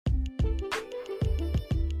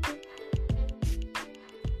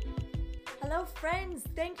Hello friends,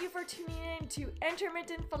 thank you for tuning in to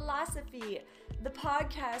Intermittent Philosophy, the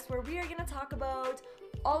podcast where we are going to talk about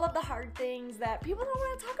all of the hard things that people don't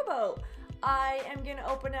want to talk about. I am going to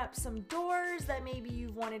open up some doors that maybe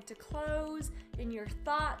you've wanted to close in your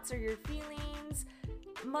thoughts or your feelings.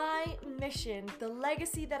 My mission, the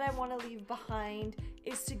legacy that I want to leave behind,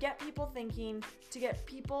 is to get people thinking, to get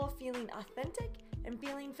people feeling authentic and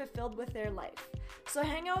feeling fulfilled with their life. So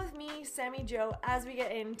hang out with me, Sammy Joe, as we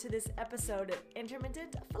get into this episode of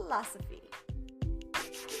Intermittent Philosophy.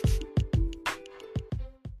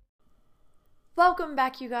 Welcome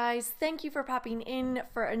back, you guys. Thank you for popping in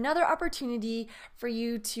for another opportunity for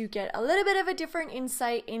you to get a little bit of a different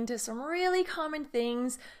insight into some really common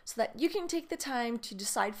things so that you can take the time to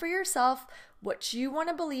decide for yourself what you want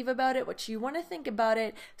to believe about it, what you want to think about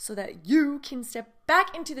it, so that you can step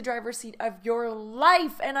back into the driver's seat of your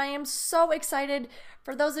life. And I am so excited.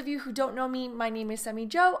 For those of you who don't know me, my name is Sammy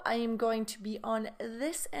Joe. I am going to be on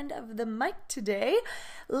this end of the mic today,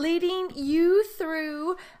 leading you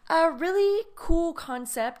through a really cool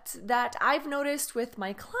concept that I've noticed with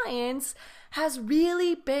my clients has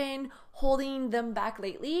really been holding them back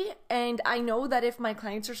lately. And I know that if my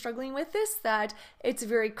clients are struggling with this, that it's a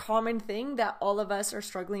very common thing that all of us are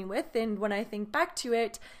struggling with. And when I think back to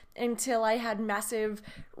it, until I had massive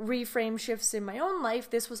reframe shifts in my own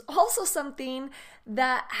life, this was also something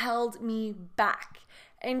that held me back.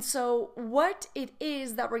 And so what it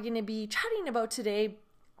is that we're going to be chatting about today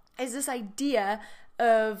is this idea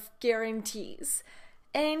of guarantees.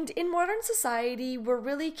 And in modern society, we're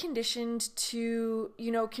really conditioned to,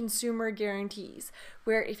 consumer guarantees,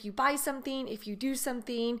 where if you buy something, if you do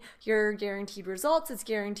something, you're guaranteed results. It's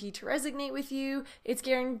guaranteed to resonate with you. It's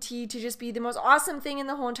guaranteed to just be the most awesome thing in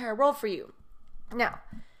the whole entire world for you. Now,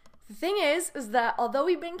 the thing is that although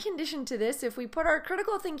we've been conditioned to this, if we put our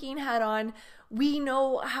critical thinking hat on, we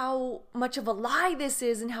know how much of a lie this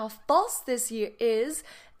is and how false this is.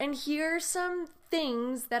 And here's some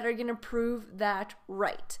things that are going to prove that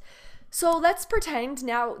right. So let's pretend,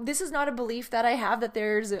 now this is not a belief that I have that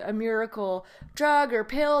there's a miracle drug or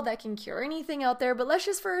pill that can cure anything out there, but let's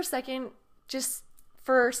just for a second, just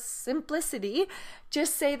for simplicity,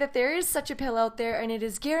 just say that there is such a pill out there and it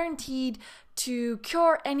is guaranteed to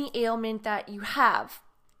cure any ailment that you have.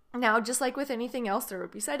 Now, just like with anything else, there will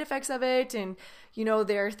be side effects of it, and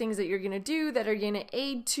there are things that you're going to do that are going to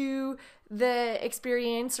aid to the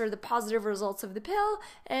experience or the positive results of the pill,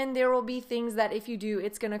 and there will be things that if you do,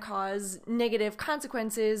 it's going to cause negative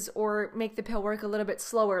consequences or make the pill work a little bit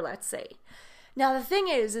slower, let's say. Now, the thing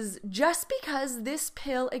is just because this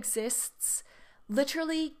pill exists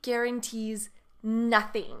literally guarantees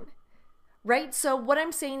nothing, right? So what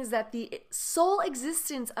I'm saying is that the sole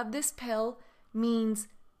existence of this pill means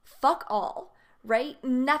fuck all, right?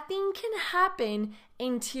 Nothing can happen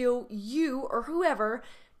until you or whoever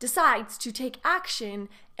decides to take action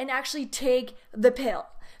and actually take the pill.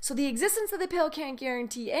 So the existence of the pill can't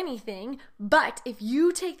guarantee anything, but if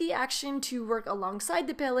you take the action to work alongside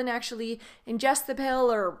the pill and actually ingest the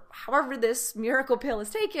pill or however this miracle pill is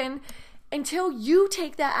taken, until you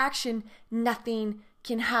take that action, nothing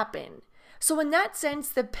can happen. So in that sense,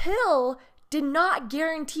 the pill did not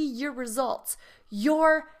guarantee your results.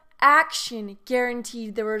 Your action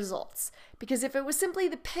guaranteed the results. Because if it was simply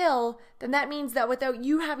the pill, then that means that without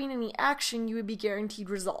you having any action, you would be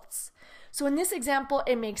guaranteed results. So in this example,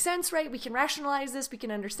 it makes sense, right? We can rationalize this, we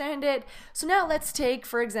can understand it. So now let's take,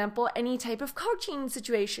 for example, any type of coaching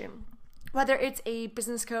situation. Whether it's a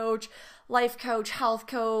business coach, life coach, health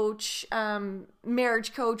coach,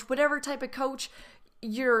 marriage coach, whatever type of coach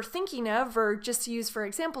you're thinking of, or just to use for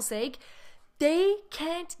example's sake, they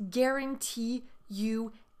can't guarantee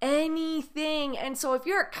you anything. And so if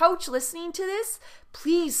you're a coach listening to this,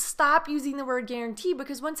 please stop using the word guarantee,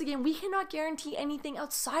 because once again, we cannot guarantee anything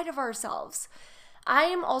outside of ourselves. I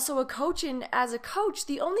am also a coach, and as a coach,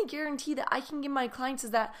 the only guarantee that I can give my clients is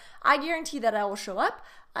that I guarantee that I will show up.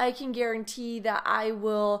 I can guarantee that I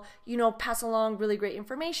will, pass along really great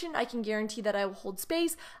information. I can guarantee that I will hold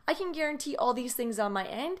space. I can guarantee all these things on my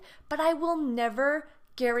end, but I will never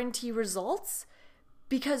guarantee results,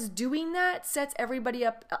 because doing that sets everybody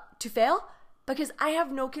up to fail, because I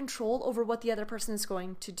have no control over what the other person is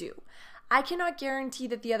going to do. I cannot guarantee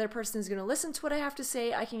that the other person is going to listen to what I have to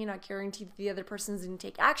say. I cannot guarantee that the other person is going to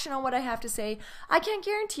take action on what I have to say. I can't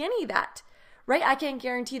guarantee any of that, right? I can't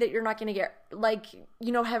guarantee that you're not going to get,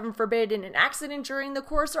 heaven forbid, in an accident during the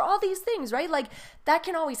course, or all these things, right? That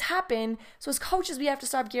can always happen. So as coaches, we have to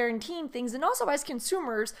stop guaranteeing things. And also as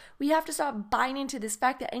consumers, we have to stop buying into this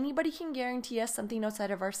fact that anybody can guarantee us something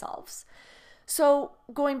outside of ourselves. So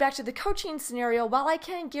going back to the coaching scenario, while I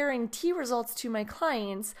can't guarantee results to my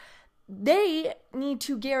clients, they need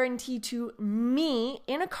to guarantee to me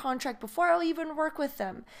in a contract before I'll even work with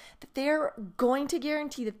them that they're going to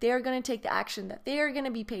guarantee that they're going to take the action, that they're going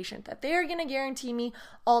to be patient, that they're going to guarantee me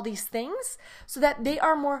all these things so that they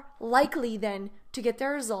are more likely then to get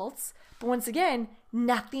their results. But once again,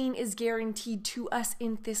 nothing is guaranteed to us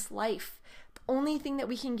in this life. The only thing that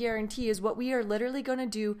we can guarantee is what we are literally going to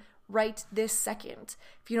do right this second.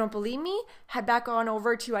 If you don't believe me, head back on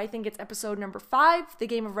over to, I think it's episode number 5, the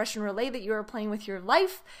game of Russian roulette that you are playing with your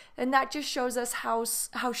life. And that just shows us how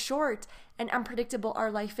short and unpredictable our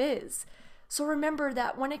life is. So remember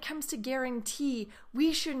that when it comes to guarantee,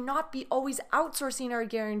 we should not be always outsourcing our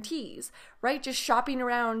guarantees, right? Just shopping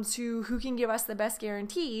around to who can give us the best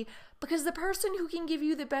guarantee, because the person who can give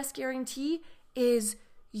you the best guarantee is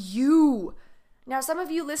you. Now, some of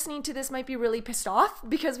you listening to this might be really pissed off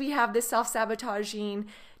because we have this self-sabotaging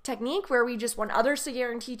technique where we just want others to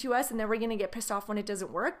guarantee to us, and then we're going to get pissed off when it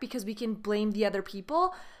doesn't work because we can blame the other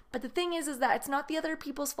people. But the thing is that it's not the other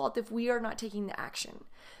people's fault if we are not taking the action.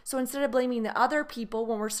 So instead of blaming the other people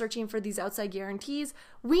when we're searching for these outside guarantees,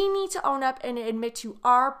 we need to own up and admit to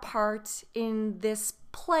our part in this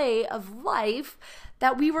play of life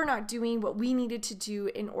that we were not doing what we needed to do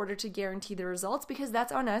in order to guarantee the results, because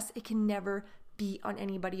that's on us. It can never be on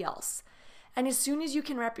anybody else. And as soon as you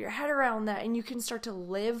can wrap your head around that and you can start to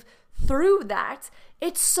live through that,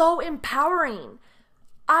 it's so empowering.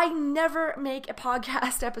 I never make a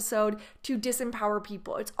podcast episode to disempower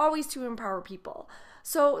people. It's always to empower people.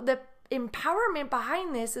 So the empowerment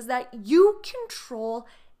behind this is that you control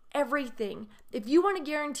everything. If you want a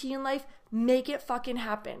guarantee in life, make it fucking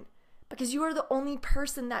happen. Because you are the only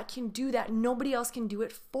person that can do that. Nobody else can do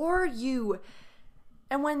it for you.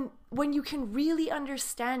 And when you can really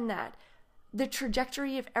understand that, the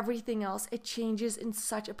trajectory of everything else, it changes in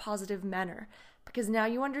such a positive manner. Because now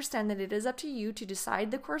you understand that it is up to you to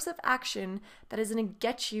decide the course of action that is going to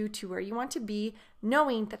get you to where you want to be,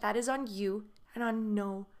 knowing that that is on you and on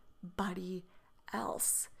nobody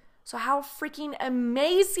else. So how freaking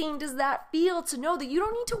amazing does that feel to know that you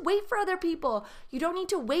don't need to wait for other people? You don't need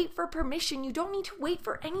to wait for permission. You don't need to wait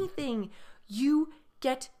for anything. You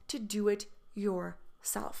get to do it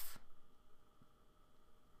yourself.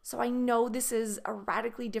 So I know this is a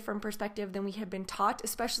radically different perspective than we have been taught,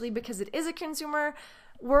 especially because it is a consumer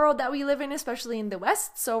world that we live in, especially in the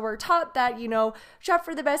West. So we're taught that, shop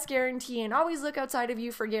for the best guarantee and always look outside of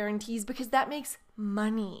you for guarantees because that makes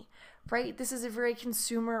money, right? This is a very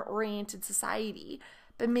consumer-oriented society.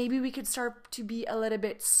 But maybe we could start to be a little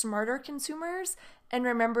bit smarter consumers and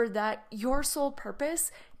remember that your sole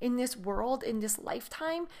purpose in this world, in this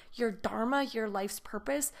lifetime, your dharma, your life's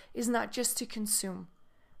purpose is not just to consume.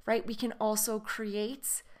 Right? We can also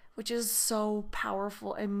create, which is so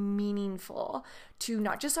powerful and meaningful to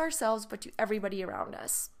not just ourselves, but to everybody around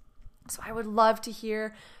us. So I would love to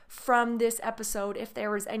hear from this episode if there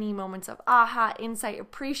was any moments of aha, insight,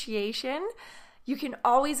 appreciation. You can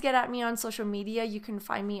always get at me on social media. You can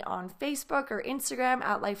find me on Facebook or Instagram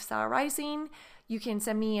at Lifestyle Rising. You can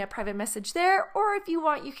send me a private message there, or if you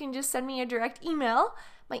want, you can just send me a direct email.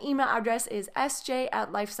 My email address is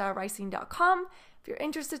sj@lifestylerising.com. If you're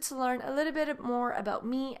interested to learn a little bit more about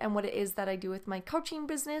me and what it is that I do with my coaching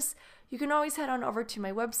business, you can always head on over to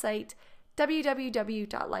my website,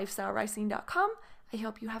 www.lifestylerising.com. I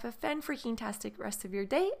hope you have a fan-freaking-tastic rest of your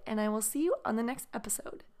day, and I will see you on the next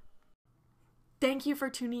episode. Thank you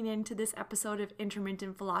for tuning in to this episode of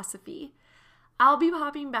Intermittent Philosophy. I'll be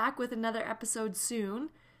popping back with another episode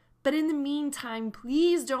soon, but in the meantime,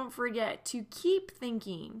 please don't forget to keep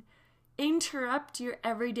thinking. Interrupt your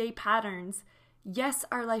everyday patterns. Yes,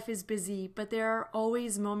 our life is busy, but there are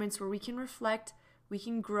always moments where we can reflect, we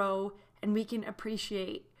can grow, and we can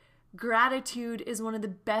appreciate. Gratitude is one of the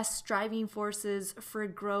best driving forces for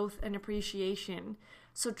growth and appreciation.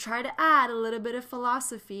 So try to add a little bit of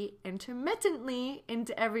philosophy intermittently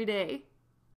into every day.